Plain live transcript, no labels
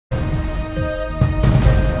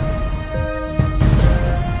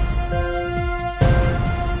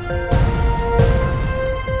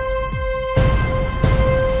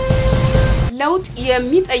ለውጥ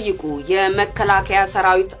የሚጠይቁ የመከላከያ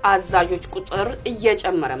ሰራዊት አዛዦች ቁጥር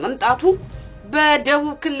እየጨመረ መምጣቱ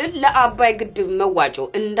በደቡብ ክልል ለአባይ ግድብ መዋጮ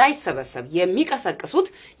እንዳይሰበሰብ የሚቀሰቅሱት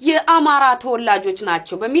የአማራ ተወላጆች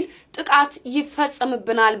ናቸው በሚል ጥቃት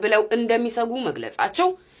ይፈጸምብናል ብለው እንደሚሰጉ መግለጻቸው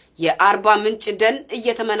የአርባ ምንጭ ደን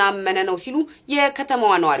እየተመናመነ ነው ሲሉ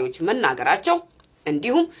የከተማዋ ነዋሪዎች መናገራቸው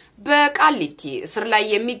እንዲሁም በቃሊቲ እስር ላይ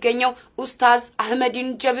የሚገኘው ኡስታዝ አህመዲን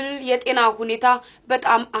ጀብል የጤና ሁኔታ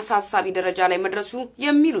በጣም አሳሳቢ ደረጃ ላይ መድረሱ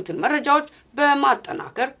የሚሉትን መረጃዎች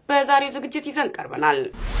በማጠናከር በዛሬው ዝግጅት ይዘን ቀርበናል።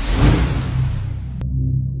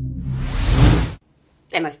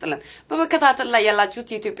 ጤና ይስጥልን። በመከታተል ላይ ያላችሁት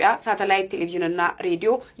የኢትዮጵያ ሳተላይት ቴሌቪዥንና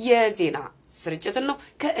ሬዲዮ የዜና ስርጭትን ነው።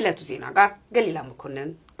 ከዕለቱ ዜና ጋር ገሊላ መኮንን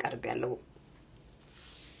ቀርቤያለሁ።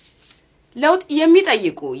 ለውጥ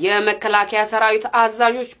የሚጠይቁ የመከላከያ ሰራዊት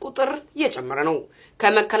አዛዦች ቁጥር እየጨመረ ነው።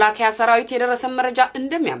 ከመከላከያ ሰራዊት የደረሰ መረጃ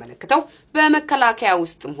እንደሚያመለክተው በመከላከያ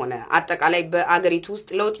ውስጥም ሆነ አጠቃላይ በአገሪቱ ውስጥ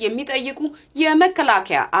ለውጥ የሚጠይቁ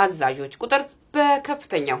የመከላከያ አዛዦች ቁጥር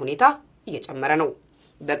በከፍተኛ ሁኔታ እየጨመረ ነው።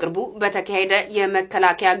 በቅርቡ በተካሄደ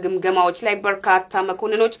የመከላከያ ግምገማዎች ላይ በርካታ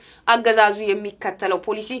መኮንኖች አገዛዙ የሚከተለው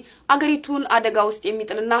ፖሊሲ አገሪቱን አደጋ ውስጥ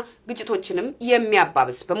የሚጥልና ግጭቶችንም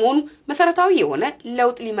የሚያባብስ በመሆኑ መሰረታዊ የሆነ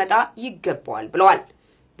ለውጥ ሊመጣ ይገባዋል ብለዋል።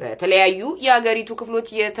 በተለያዩ የአገሪቱ ክፍሎች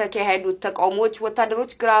የተካሄዱት ተቃውሞዎች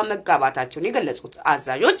ወታደሮች ግራ መጋባታቸውን የገለጹት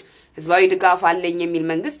አዛዦች ህዝባዊ ድጋፍ አለኝ የሚል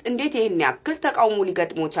መንግስት እንዴት ይህን ያክል ተቃውሞ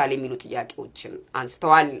ሊገጥሞ ቻለ የሚሉ ጥያቄዎችን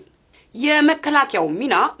አንስተዋል። የመከላከያው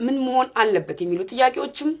ሚና ምን መሆን አለበት የሚሉ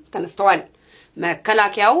ጥያቄዎችም ተነስተዋል።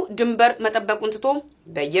 መከላከያው ድንበር መጠበቁን ትቶ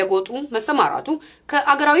በየጎጡ መሰማራቱ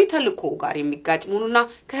ከአገራዊ ተልዕኮ ጋር የሚጋጭ መሆኑና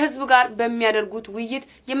ከህዝብ ጋር በሚያደርጉት ውይይት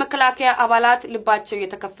የመከላከያ አባላት ልባቸው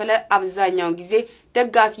የተከፈለ አብዛኛው ጊዜ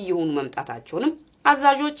ደጋፊ የሆኑ መምጣታቸውንም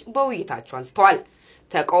አዛዦች በውይይታቸው አንስተዋል።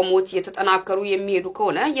 ተቃውሞዎች የተጠናከሩ የሚሄዱ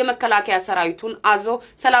ከሆነ የመከላከያ ሰራዊቱን አዞ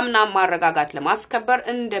ሰላምና ማረጋጋት ለማስከበር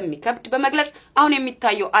እንደሚከብድ በመግለጽ አሁን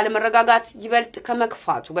የሚታየው አለመረጋጋት ይበልጥ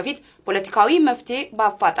ከመክፋቱ በፊት ፖለቲካዊ መፍትሄ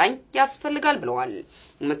በአፋጣኝ ያስፈልጋል ብለዋል።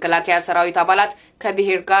 የመከላከያ ሰራዊት አባላት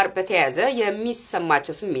ከብሔር ጋር በተያያዘ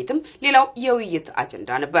የሚሰማቸው ስሜትም ሌላው የውይይት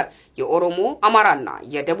አጀንዳ ነበር። የኦሮሞ አማራና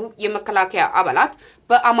የደቡብ የመከላከያ አባላት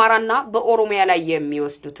በአማራና በኦሮሚያ ላይ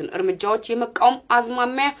የሚወስዱትን እርምጃዎች የመቃወም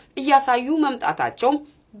አዝማሚያ እያሳዩ መምጣታቸው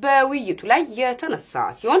በውይይቱ ላይ የተነሳ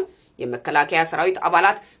ሲሆን የመከላከያ ሰራዊት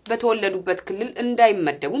አባላት በተወለዱበት ክልል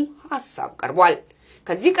እንዳይመደቡም ሐሳብ ቀርቧል።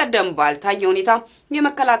 ከዚህ ቀደም ባልታየ ሁኔታ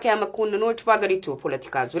የመከላከያ መኮንኖች በአገሪቱ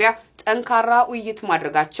ፖለቲካ ዙሪያ ጠንካራ ውይይት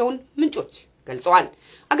ማድረጋቸውን ምንጮች ገልጸዋል።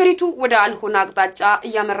 አገሪቱ ወደ አልሆነ አቅጣጫ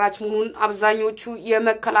እያመራች መሆኑን አብዛኞቹ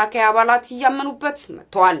የመከላከያ አባላት ያመኑበት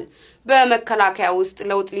መጥተዋል። በመከላከያ ውስጥ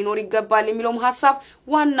ለውጥ ሊኖር ይገባል የሚለው ሐሳብ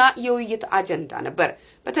ዋና የውይይት አጀንዳ ነበር።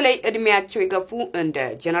 በተለይ እድሜያቸው የገፉ እንደ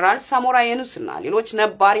ጀነራል ሳሞራ የኑስና ሌሎች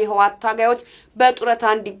ነባሪ ህዋት ታጋዮች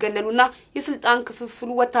በጡረታ እንዲገለሉና የስልጣን ክፍፍሉ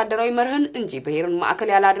ወታደራዊ መርህን እንጂ ብሔርን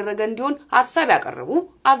ማዕከል ያላደረገ እንዲሆን ሐሳብ ያቀረቡ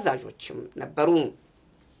አዛዦችም ነበሩ።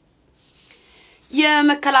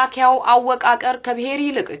 የመከላከያው አወቃቀር ከብሔር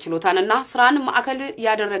ይልቅ ችሎታንና ስራን ማዕከል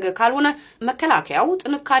ያደረገ ካልሆነ መከላከያው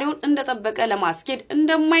ጥንካሬውን እንደጠበቀ ለማስኬድ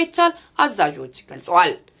እንደማይቻል አዛዦች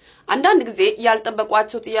ገልጸዋል። አንዳንድ ጊዜ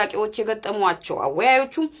ያልጠበቋቸው ጥያቄዎች የገጠሟቸው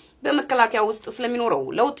አወያዮቹ በመከላከያ ውስጥ ስለሚኖረው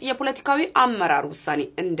ለውጥ የፖለቲካዊ አመራር ውሳኔ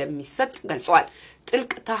እንደሚሰጥ ገልጸዋል።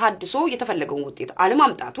 ጥልቅ ተሐድሶ የተፈለገውን ውጤት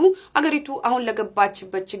አለማምጣቱ አገሪቱ አሁን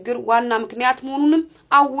ለገባችበት ችግር ዋና ምክንያት መሆኑንም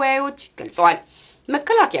አወያዮች ገልጸዋል።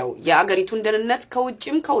 መከላከያው የአገሪቱን ደህንነት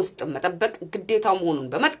ከውጭም ከውስጥም መጠበቅ ግዴታው መሆኑን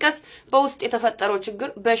በመጥቀስ በውስጥ የተፈጠረው ችግር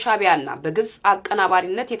በሻቢያና በግብጽ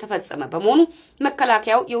አቀናባሪነት የተፈጸመ በመሆኑ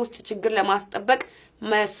መከላከያው የውስጥ ችግር ለማስጠበቅ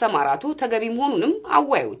መሰማራቱ ተገቢ መሆኑንም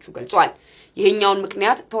አወያዮቹ ገልጸዋል። ይህኛውን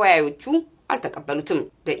ምክንያት ተወያዮቹ አልተቀበሉትም።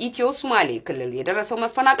 በኢትዮ ሶማሌ ክልል የደረሰው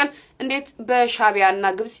መፈናቀል እንዴት በሻቢያና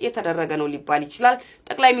ግብጽ የተደረገ ነው ሊባል ይችላል?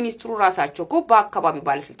 ጠቅላይ ሚኒስትሩ ራሳቸው በአካባቢው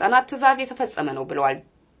ባለስልጣናት ትዕዛዝ የተፈጸመ ነው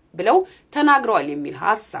ብለው ተናግረዋል የሚል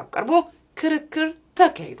ሐሳብ ቀርቦ ክርክር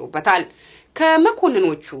ተካሂዶበታል።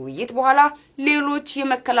 ከመኮንኖቹ ውይይት በኋላ ሌሎች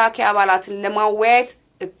የመከላከያ አባላትን ለማወያየት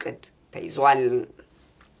እቅድ ተይዟል።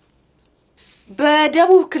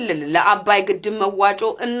 በደቡብ ክልል ለአባይ ግድብ መዋጮ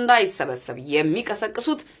እንዳይሰበሰብ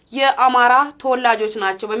የሚቀሰቅሱት የአማራ ተወላጆች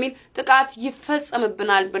ናቸው በሚል ጥቃት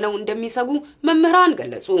ይፈጸምብናል ብለው እንደሚሰጉ መምህራን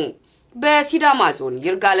ገለጹ። በሲዳማ ዞን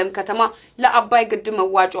ይርጋለም ከተማ ለአባይ ግድብ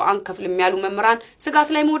መዋጮ አንከፍልም ያሉ መምህራን ስጋት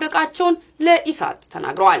ላይ መውደቃቸውን ለኢሳት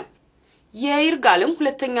ተናግረዋል። የይርጋለም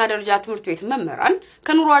ሁለተኛ ደረጃ ትምህርት ቤት መምህራን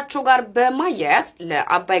ከኑሯቸው ጋር በማያያዝ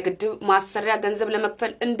ለአባይ ግድብ ማሰሪያ ገንዘብ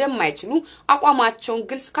ለመክፈል እንደማይችሉ አቋማቸውን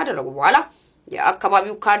ግልጽ ካደረጉ በኋላ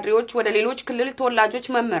የአካባቢው ካድሬዎች ወደ ሌሎች ክልል ተወላጆች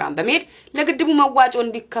መምህራን በመሄድ ለግድቡ መዋጮ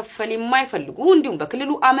እንዲከፈል የማይፈልጉ እንዲሁም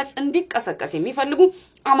በክልሉ አመጽ እንዲቀሰቀስ የሚፈልጉ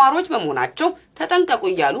አማሮች በመሆናቸው ተጠንቀቁ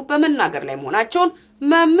እያሉ በመናገር ላይ መሆናቸውን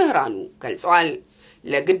መምህራኑ ገልጸዋል።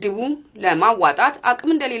 ለግድቡ ለማዋጣት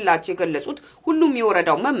አቅም እንደሌላቸው የገለጹት ሁሉም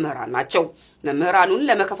የወረዳው መምህራን ናቸው። መምህራኑን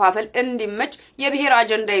ለመከፋፈል እንዲመች የብሔር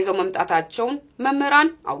አጀንዳ ይዘው መምጣታቸውን መምህራን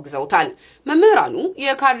አውግዘውታል። መምህራኑ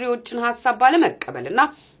የካድሬዎችን ሐሳብ ባለመቀበልና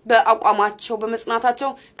በአቋማቸው በመጽናታቸው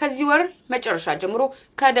ከዚህ ወር መጨረሻ ጀምሮ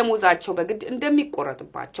ከደሞዛቸው በግድ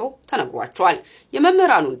እንደሚቆረጥባቸው ተነግሯቸዋል።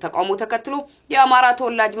 የመምህራኑን ተቃውሞ ተከትሎ የአማራ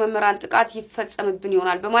ተወላጅ መምህራን ጥቃት ይፈጸምብን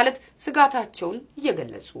ይሆናል በማለት ስጋታቸውን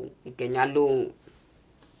እየገለጹ ይገኛሉ።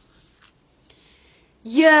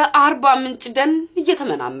 የአርባ ምንጭ ደን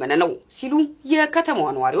እየተመናመነ ነው ሲሉ የከተማዋ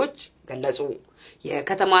ነዋሪዎች ገለጹ።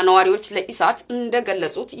 የከተማ ነዋሪዎች ለኢሳት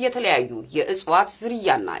እንደገለጹት የተለያዩ የእጽዋት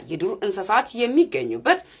ዝርያና የዱር እንስሳት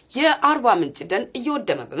የሚገኙበት የአርባ ምንጭ ደን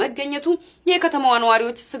እየወደመ በመገኘቱ የከተማዋ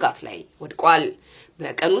ነዋሪዎች ስጋት ላይ ወድቀዋል።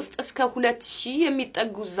 በቀን ውስጥ እስከ 2000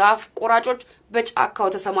 የሚጠጉ ዛፍ ቆራጮች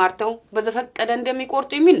በጫካው ተሰማርተው በዘፈቀደ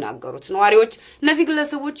እንደሚቆርጡ የሚናገሩት ነዋሪዎች እነዚህ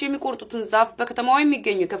ግለሰቦች የሚቆርጡትን ዛፍ በከተማዋ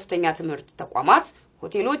የሚገኙ ከፍተኛ ትምህርት ተቋማት፣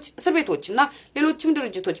 ሆቴሎች፣ እስር ቤቶችና ሌሎችም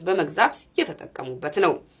ድርጅቶች በመግዛት እየተጠቀሙበት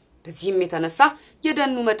ነው። በዚህም የተነሳ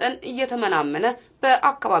የደኑ መጠን እየተመናመነ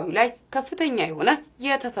በአካባቢው ላይ ከፍተኛ የሆነ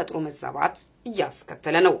የተፈጥሮ መዛባት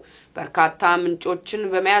እያስከተለ ነው። በርካታ ምንጮችን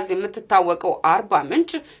በመያዝ የምትታወቀው አርባ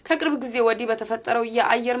ምንጭ ከቅርብ ጊዜ ወዲህ በተፈጠረው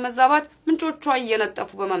የአየር መዛባት ምንጮቿ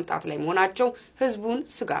እየነጠፉ በመምጣት ላይ መሆናቸው ህዝቡን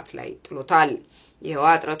ስጋት ላይ ጥሎታል።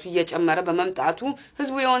 የውሃ እጥረቱ እየጨመረ በመምጣቱ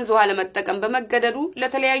ህዝቡ የወንዝ ውሃ ለመጠቀም በመገደዱ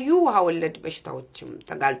ለተለያዩ ውሃ ወለድ በሽታዎችም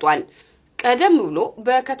ተጋልጧል። ቀደም ብሎ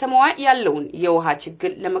በከተማዋ ያለውን የውሃ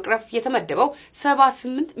ችግር ለመቅረፍ የተመደበው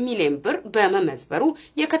 78 ሚሊዮን ብር በመመዝበሩ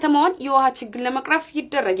የከተማዋን የውሃ ችግር ለመቅረፍ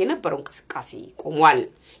ይደረግ የነበረው እንቅስቃሴ ቆሟል።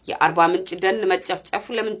 የአርባ ምንጭ ደን መጨፍጨፍ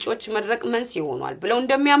ለምንጮች መድረቅ መንስኤ ሆኗል ብለው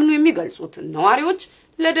እንደሚያምኑ የሚገልጹት ነዋሪዎች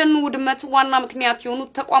ለደኑ ውድመት ዋና ምክንያት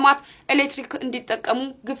የሆኑት ተቋማት ኤሌክትሪክ እንዲጠቀሙ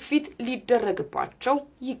ግፊት ሊደረግባቸው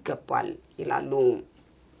ይገባል ይላሉ።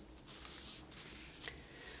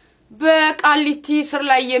 በቃሊቲ ስር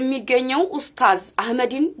ላይ የሚገኘው ኡስታዝ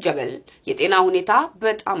አህመዲን ጀበል የጤና ሁኔታ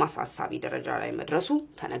በጣም አሳሳቢ ደረጃ ላይ መድረሱ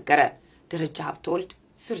ተነገረ። ደረጃ ሀብተወልድ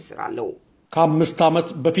ዝርዝር አለው። ከ5 ዓመት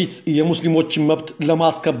በፊት የሙስሊሞችን መብት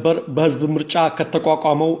ለማስከበር በህዝብ ምርጫ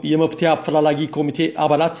ከተቋቋመው የመፍትሄ አፈላላጊ ኮሚቴ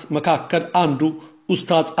አባላት መካከል አንዱ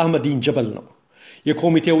ኡስታዝ አህመዲን ጀበል ነው።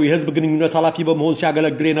 የኮሚቴው የህዝብ ግንኙነት ኃላፊ በመሆን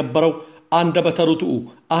ሲያገለግል የነበረው አንደበተ ርቱዕ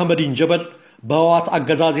አህመዲን ጀበል በህወሓት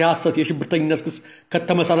አገዛዝ ሐሰት የሽብርተኝነት ክስ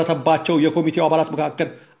ከተመሰረተባቸው የኮሚቴው አባላት መካከል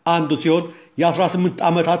አንዱ ሲሆን የ18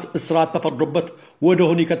 ዓመታት እስራት ተፈርዶበት ወደ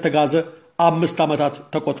ሆኒ ከተጋዘ 5 ዓመታት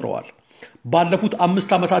ተቆጥረዋል። ባለፉት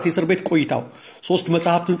 5 ዓመታት የእስር ቤት ቆይታው 3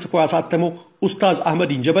 መጽሐፍትን ጽፎ ያሳተመው ኡስታዝ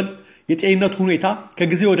አህመዲን ጀበል የጤንነት ሁኔታ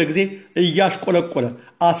ከጊዜ ወደ ጊዜ እያሽቆለቆለ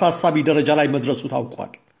አሳሳቢ ደረጃ ላይ መድረሱ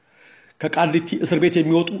ታውቋል። ከቃሊቲ እስር ቤት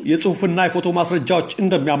የሚወጡ የጽሁፍና የፎቶ ማስረጃዎች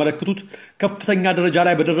እንደሚያመለክቱት ከፍተኛ ደረጃ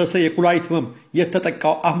ላይ በደረሰ የኩላሊት ህመም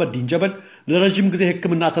የተጠቃው አህመዲን ጀበል ለረጅም ጊዜ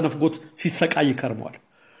ህክምና ተነፍጎት ሲሰቃይ ከርሟል።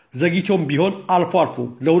 ዘግይቶም ቢሆን አልፎ አልፎ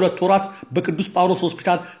ለ2 ወራት በቅዱስ ጳውሎስ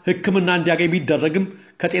ሆስፒታል ህክምና እንዲያገኝ ቢደረግም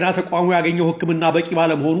ከጤና ተቋሙ ያገኘው ህክምና በቂ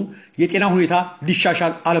ባለመሆኑ የጤና ሁኔታ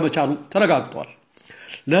ሊሻሻል አለመቻሉ ተረጋግጧል።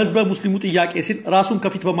 ለህዝበ ሙስሊሙ ጥያቄ ሲል ራሱን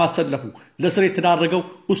ከፊት በማሰለፉ ለስር የተዳረገው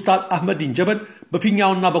ኡስታዝ አህመዲን ጀበል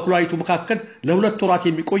በፊኛውና በኩላሊቱ መካከል ለ2 ወራት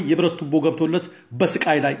የሚቆይ የብረት ቱቦ ገብቶለት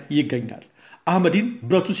በስቃይ ላይ ይገኛል። አህመዲን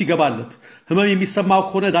ብረቱ ሲገባለት ህመም የሚሰማው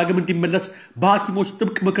ከሆነ ዳግም እንዲመለስ በሐኪሞች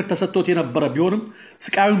ጥብቅ ምክር ተሰጥቶት የነበረ ቢሆንም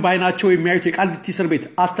ስቃዩን ባይናቸው የሚያዩት የቃሊቲ እስር ቤት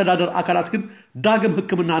አስተዳደር አካላት ግን ዳግም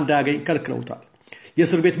ህክምና እንዳያገኝ ከልክለውታል።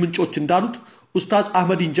 የእስር ቤት ምንጮች እንዳሉት ኡስታዝ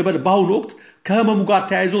አህመዲን ጀበል በአሁኑ ወቅት ከህመሙ ጋር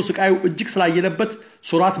ተያይዞ ስቃዩ እጅግ ስላየለበት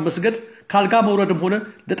ሶላት መስገድ ካልጋ መውረድም ሆነ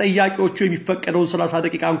ለጠያቂዎቹ የሚፈቀደውን 30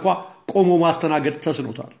 ደቂቃ እንኳን ቆሞ ማስተናገድ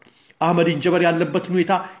ተስኖታል። አህመዲን ጀበል ያለበት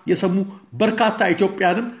ሁኔታ የሰሙ በርካታ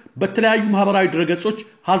ኢትዮጵያንም በተለያዩ ማህበራዊ ድረገጾች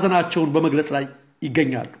ሀዘናቸውን በመግለጽ ላይ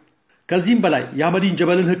ይገኛሉ። ከዚህም በላይ የአህመዲን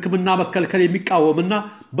ጀበልን ህክምና መከልከል የሚቃወምና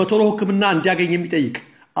በቶሎ ህክምና እንዲያገኝ የሚጠይቅ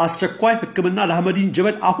አስቸኳይ ህክምና ለአህመዲን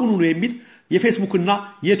ጀበል አሁኑ ነው የሚል የፌስቡክ እና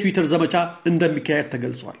የትዊተር ዘመቻ እንደሚካሄድ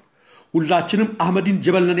ተገልጿል። ሁላችንም አህመዲን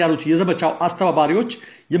ጀበል ነን ያሉት የዘመቻው አስተባባሪዎች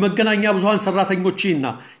የመገናኛ ብዙሃን ሰራተኞችና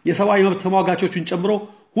የሰብአዊ መብት ተሟጋቾችን ጨምሮ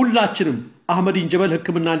ሁላችንም አህመዲን ጀበል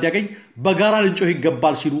ህክምና እንዲያገኝ በጋራ ልንጮህ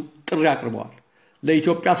ይገባል ሲሉ ጥሪ አቅርበዋል።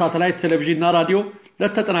 ለኢትዮጵያ ሳተላይት ቴሌቪዥንና ራዲዮ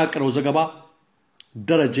ለተጠናቀረው ዘገባ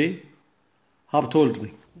ደረጀ ሀብተወልድ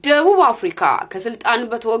ነኝ። ደቡብ አፍሪካ ከስልጣን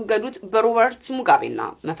በተወገዱት በሮበርት ሙጋቤና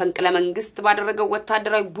መፈንቅለ መንግስት ባደረገው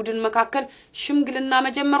ወታደራዊ ቡድን መካከል ሽምግልና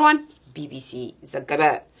መጀመሯን ቢቢሲ ዘገበ።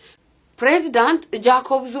 ፕሬዝዳንት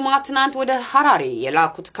ጃኮብ ዙማ ትናንት ወደ ሐራሬ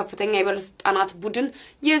የላኩት ከፍተኛ የባለስልጣናት ቡድን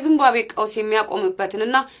የዚምባብዌ ቀውስ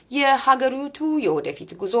የሚያቆምበትንና የሀገሪቱ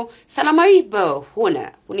የወደፊት ጉዞ ሰላማዊ በሆነ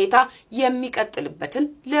ሁኔታ የሚቀጥልበትን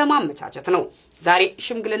ለማመቻቸት ነው። ዛሬ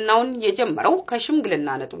ሽምግልናውን የጀመረው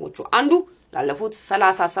ከሽምግልና ነጥቦቹ አንዱ ላለፉት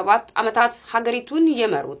 37 ዓመታት ሀገሪቱን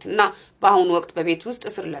የመሩትና በአሁኑ ወቅት በቤት ውስጥ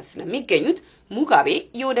እስር ላይ ስለሚገኙት ሙጋቤ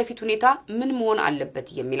የወደፊት ሁኔታ ምን መሆን አለበት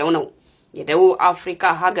የሚለው ነው። የደቡብ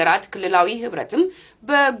አፍሪካ ሀገራት ክልላዊ ህብረትም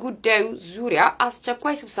በጉዳዩ ዙሪያ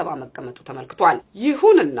አስቸኳይ ስብሰባ መቀመጡ ተመልክቷል።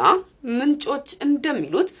 ይሁንና ምንጮች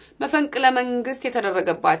እንደሚሉት መፈንቅለ መንግስት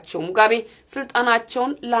የተደረገባቸው ሙጋቤ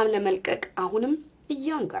ስልጣናቸውን ላለመልቀቅ አሁንም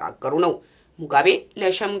እያንገራገሩ ነው። ሙጋቤ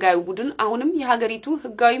ለሸምጋዩ ቡድን አሁንም የሀገሪቱ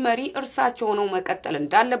ህጋዊ መሪ እርሳቸው ሆነው መቀጠል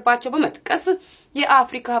እንዳለባቸው በመጥቀስ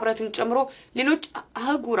የአፍሪካ ህብረትን ጨምሮ ሌሎች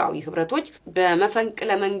አህጉራዊ ህብረቶች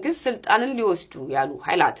በመፈንቅለ መንግስት ስልጣንን ሊወስዱ ያሉ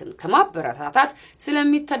ኃይላትን ከማበረታታት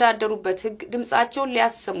ስለሚተዳደሩበት ህግ ድምጻቸውን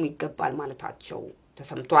ሊያሰሙ ይገባል ማለታቸው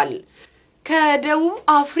ተሰምቷል። ከደቡብ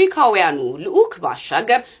አፍሪካውያኑ ልኡክ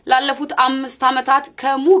ባሻገር ላለፉት 5 ዓመታት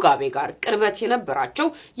ከሙጋቤ ጋር ቅርበት የነበራቸው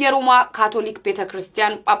የሮማ ካቶሊክ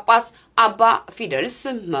ቤተክርስቲያን ጳጳስ አባ ፊደልስ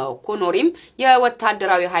መኮኖሪም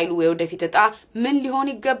የወታደራዊ ኃይሉ የወደፊት ዕጣ ምን ሊሆን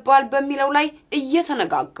ይገባል በሚለው ላይ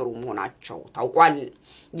እየተነጋገሩ መሆናቸው ታውቋል።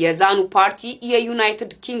 የዛኑ ፓርቲ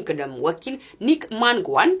የዩናይትድ ኪንግደም ወኪል ኒክ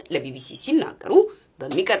ማንጓን ለቢቢሲ ሲናገሩ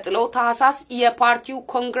በሚቀጥለው ታህሳስ የፓርቲው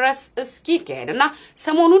ኮንግረስ እስኪካሄድና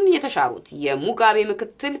ሰሞኑን የተሻሩት የሙጋቤ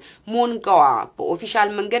ምክትል ሞንጋዋ በኦፊሻል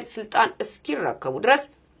መንገድ ስልጣን እስኪረከቡ ድረስ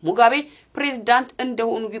ሙጋቤ ፕሬዝዳንት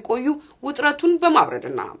እንደሆኑ ቢቆዩ ውጥረቱን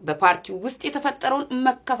በማብረድና በፓርቲው ውስጥ የተፈጠረውን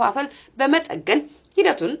መከፋፈል በመጠገን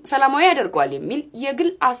ሂደቱን ሰላማዊ ያደርጋል የሚል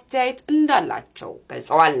የግል አስተያየት እንዳላቸው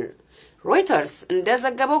ገልጸዋል። ሮይተርስ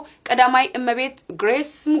እንደዘገበው ቀዳማይ እመቤት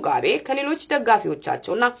ግሬስ ሙጋቤ ከሌሎች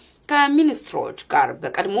ደጋፊዎቻቸውና ከሚኒስትሮች ጋር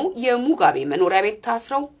በቀድሞ የሙጋቤ መኖሪያ ቤት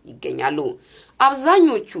ታስረው ይገኛሉ።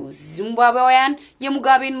 አብዛኞቹ ዚምባብዌያን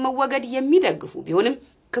የሙጋቤን መወገድ የሚደግፉ ቢሆንም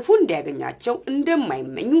ክፉ እንዲያገኛቸው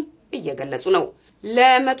እንደማይመኙ እየገለጹ ነው።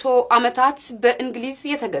 ለመቶ ዓመታት በእንግሊዝ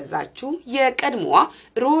የተገዛችው የቀድሞዋ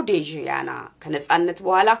ሮዴዥያና ከነጻነት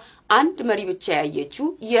በኋላ አንድ መሪ ብቻ ያየችው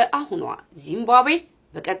የአሁኗ ዚምባብዌ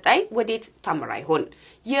በቀጣይ ወዴት ታምራ ይሆን?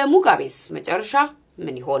 የሙጋቤስ መጨረሻ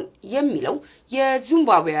ምን ይሆን የሚለው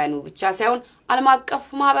የዚምባብዌያኑ ብቻ ሳይሆን ዓለም አቀፍ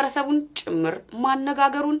ማህበረሰቡን ጭምር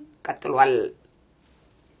ማነጋገሩን ቀጥሏል።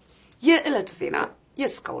 የዕለቱ ዜና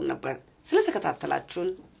የስካውን ነበር። ስለተከታተላችሁን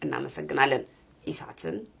እናመሰግናለን።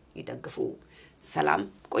 ኢሳትን ይደግፉ። ሰላም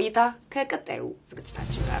ቆይታ ከቀጣዩ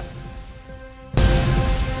ዝግጅታችን ጋር